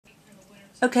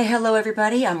Okay, hello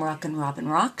everybody, I'm Rockin Robin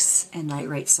Rox, and I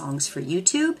write songs for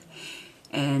YouTube.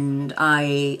 And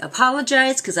I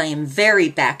apologize because I am very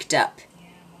backed up.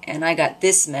 And I got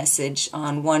this message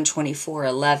on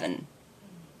 1/24/11.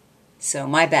 So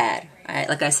my bad.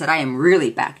 Like I said, I am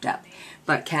really backed up.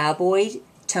 But Cowboy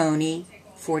Tony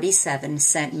 47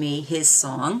 sent me his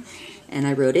song, and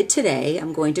I wrote it today.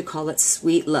 I'm going to call it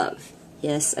Sweet Love.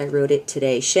 Yes, I wrote it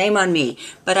today. Shame on me.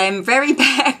 But I'm very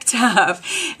backed up.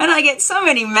 And I get so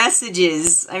many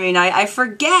messages. I mean, I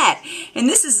forget. And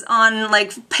this is on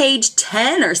like page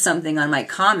 10 or something on my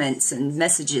comments and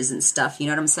messages and stuff. You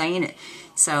know what I'm saying?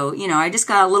 So, you know, I just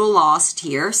got a little lost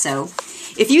here. So,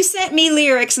 if you sent me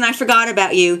lyrics and I forgot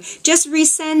about you, just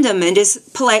resend them and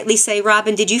just politely say,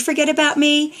 Robin, did you forget about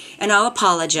me? And I'll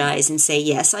apologize and say,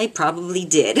 yes, I probably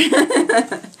did.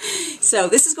 So,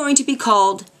 this is going to be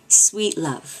called Sweet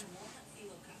Love.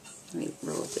 Let me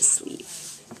roll up the sleeve.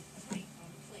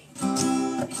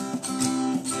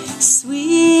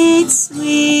 Sweet,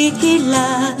 sweet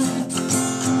love.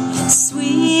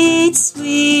 Sweet,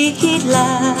 sweet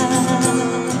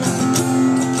love.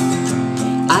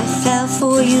 I fell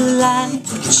for you like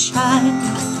a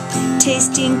child,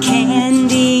 tasting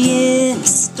candy in a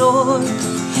store.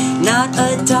 Not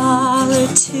 $1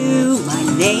 to my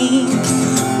name,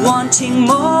 wanting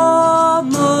more,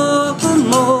 more,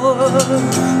 more,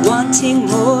 wanting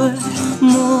more,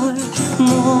 more,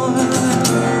 more.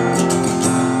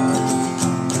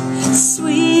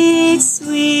 Sweet,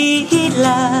 sweet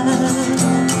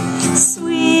love,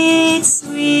 sweet,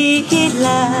 sweet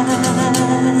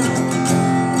love.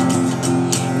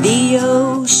 The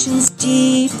ocean's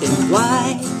deep and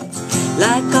wide,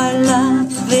 like our love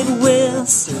it will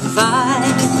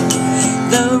survive.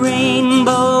 The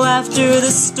rainbow after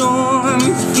the storm,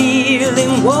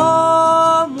 feeling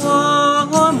warm,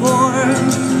 warm, warm,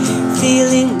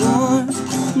 feeling warm,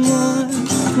 warm,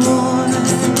 warm.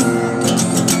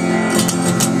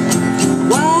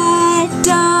 White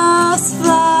doves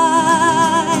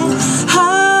fly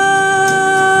high,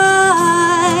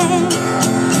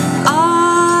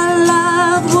 our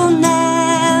love will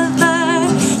never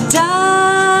die.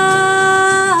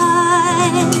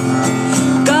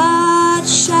 God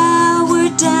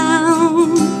showered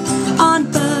down on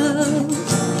both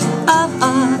of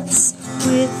us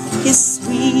with his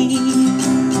sweet,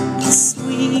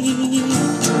 sweet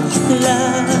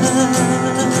love.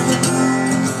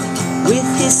 With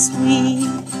his sweet,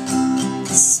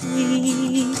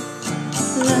 sweet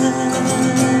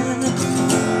love.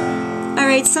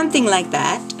 Alright, something like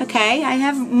that. Okay, I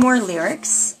have more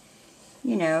lyrics,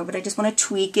 you know, but I just want to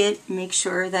tweak it, make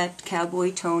sure that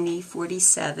Cowboy Tony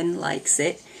 47 likes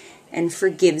it and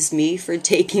forgives me for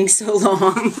taking so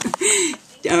long.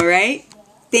 Alright?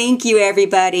 Thank you,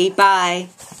 everybody. Bye.